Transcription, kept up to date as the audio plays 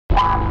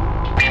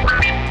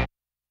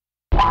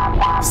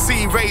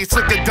C-Rayz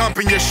took a dump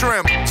in your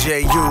shrimp.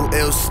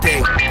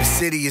 J.U.I.C.E, the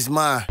city is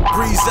mine.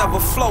 Breez,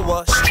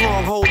 Evaflowin,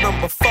 stronghold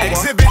number 4.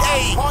 Exhibit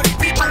A, party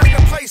people in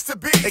the place to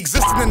be.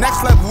 Exist in the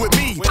next level with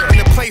me, in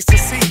the place to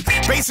see.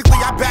 Basically,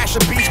 I bash a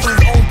beast with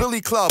his own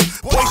billy club.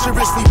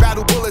 Boisterously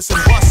battle bullets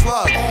and bust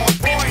slug.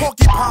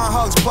 Porcupine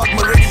hugs, plug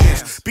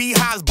meridians.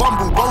 Beehives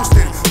bumble,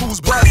 boasting. Whose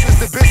buzz is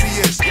the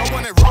busiest?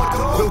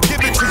 We'll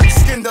give it to you,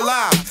 skinned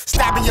alive.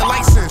 Stabbing your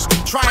license,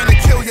 trying to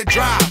kill your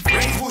drive.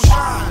 Rays will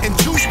shine, and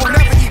juice will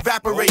never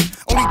evaporate.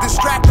 Only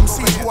distract them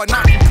MCs who are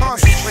not in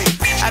concentrate.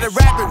 At a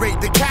rapid rate,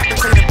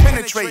 decapitate and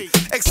penetrate.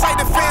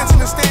 Excited fans in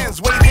the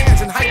stands, wave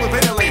hands and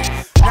hyperventilate.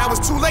 Now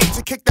it's too late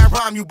to kick that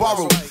rhyme you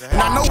borrowed.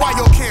 And I know why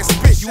you can't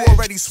spit, you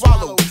already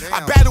swallowed.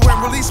 I battle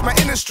and release my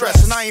inner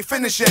stress, and I ain't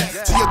finished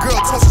yet. Till your girl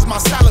tosses my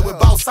salad with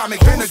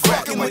balsamic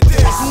vinaigrette. With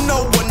this,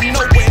 no one,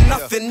 nowhere,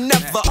 nothing,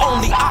 never.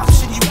 Only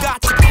option, you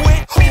got to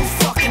quit. Who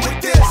fucking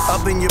with this?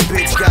 Up in your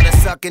bitch, got a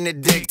suck in the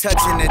dick,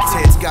 touching the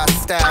tits, got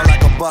style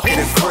like a bucket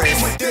of Chris.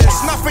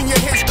 Snuffing your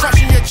hits,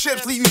 crushing your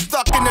chips, leave you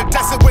stuck in the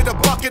desert with a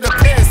bucket of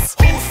piss.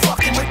 Who's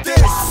fucking with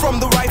this? From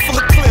the rifle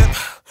of clip,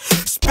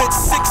 spit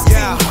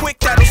 16 quick,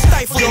 that'll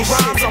stifle your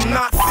rhymes I'm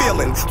not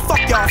feeling.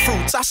 Fuck y'all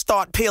fruits, I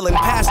start peeling,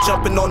 past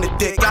jumping on the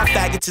dick, y'all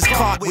faggots is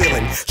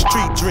cartwheeling.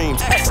 Street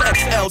dreams,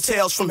 XXL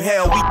tales from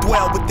hell, we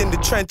dwell within the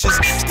trenches,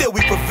 still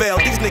we prevail.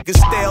 These niggas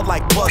stale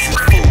like buzzing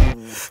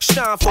fool.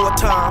 Shine for a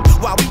time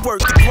while we work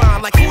the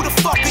grind. Like who the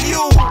fuck are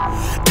you?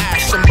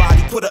 Ask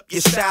somebody, put up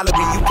your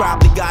salary. You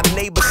probably got a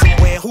neighbor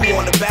somewhere who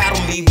wanna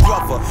battle me,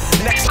 brother.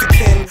 Next to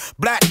kin,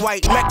 black,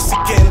 white,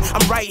 Mexican.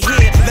 I'm right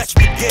here, let's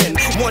begin.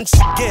 Once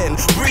again,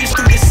 breeze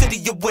through the city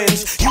of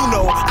winds. You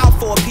know, out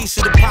for a piece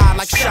of the pie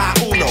like Shy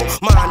Uno.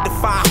 Mind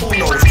defy, who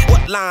knows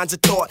what lines of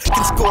thought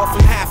can score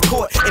from half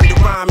court in the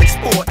rhyming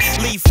sport.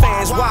 Leave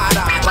fans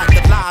wide-eyed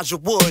like Elijah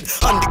Wood.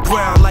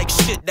 Underground like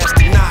shit that's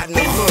denied in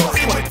the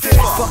hood.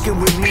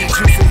 Fucking with me,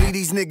 usually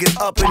these niggas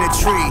up in a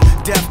tree.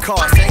 Death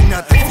cost ain't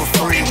nothing for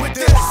free.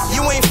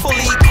 You ain't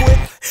fully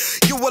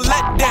equipped. You were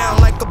let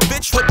down like a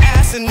bitch with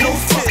ass and no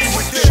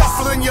tits.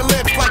 Shuffling your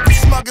lips like you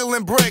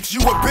smuggling bricks.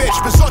 You a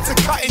bitch, resort to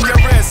cutting your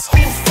wrists.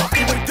 Who's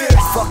fucking with this?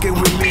 Fucking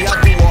with me,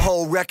 I do a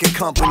whole record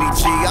company,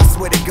 G. I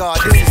swear to God,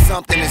 this is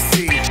something to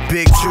see.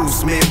 Big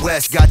juice,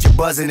 Midwest, got you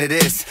buzzing to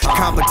this.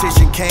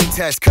 Competition can't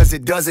test, cause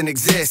it doesn't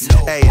exist.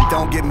 Hey, and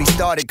don't get me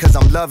started, cause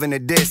I'm loving the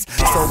diss.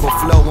 Sober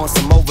flow on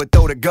some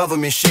overthrow the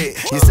government shit.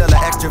 You sell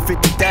an extra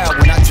 50,000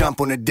 when I jump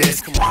on the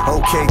disc.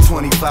 Okay,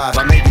 25,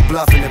 I may be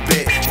bluffing a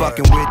bit.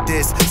 Fucking with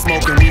this,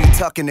 smoking weed,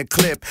 tucking the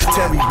clip.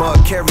 Terry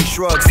Bug, carry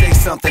shrug, say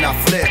something, I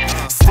flip.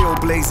 Still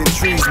blazing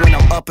trees when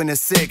I'm up in the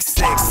 6.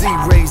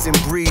 C-Rayz and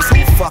Breez,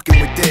 who fucking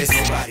with this?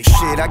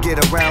 Shit, I get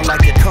around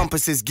like your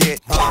compasses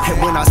get.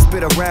 And when I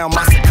spit around,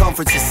 my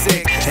circumference is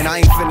sick. And I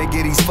ain't finna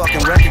get these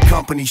fucking record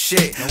company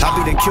shit. I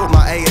be done killed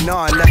my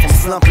A&R and left him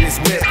slumping his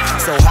whip.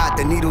 So hot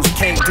the needles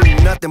can't do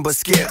nothing but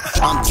skip.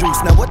 I'm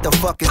juiced, now what the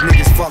fuck is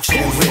niggas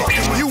functioning with?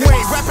 You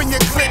ain't rapping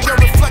your clip, you're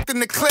reflecting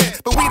the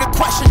clip. But we the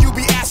question you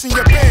be asking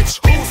your bitch.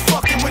 Who's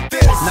fucking with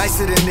this?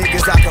 Nicer than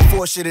niggas, I can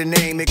force you to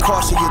name it.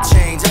 Cost you your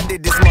change, I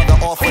did this mother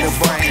off with a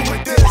brain.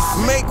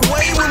 Make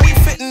way when we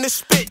fit in the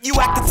spit. You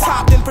at the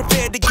top, then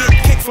prepared to get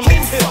kicked from the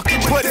tip.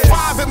 Put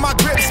 5 in my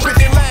grip,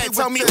 spitting leg.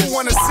 Tell me who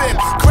wanna sip.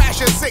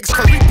 Crash at 6,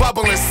 cause we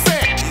bubbling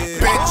sick,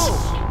 bitch.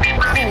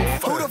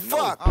 Who the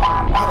fuck?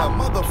 What a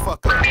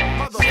motherfucker.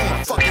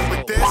 Fucking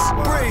with this.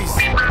 Breez.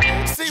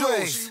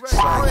 C-Rayz.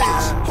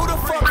 Breez. Who the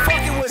fuck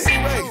fucking with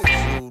C-Rayz?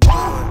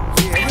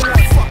 Yeah,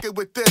 everyone fucking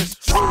with this.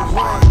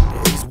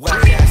 These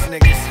whack ass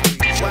niggas.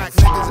 Whack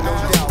niggas, no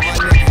doubt. My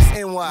niggas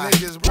NY.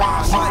 Niggas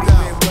wise. Mighty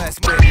Midwest,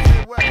 baby.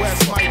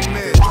 West Mighty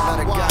Mid. Not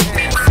a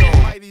goddamn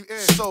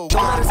soul.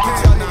 Don't let us get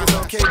y'all niggas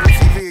on cable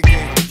TV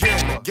again.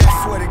 I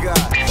swear to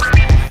God.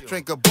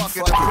 Drink a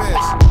bucket of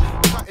piss.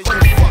 You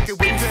fucking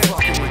with this.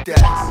 Fucking with that.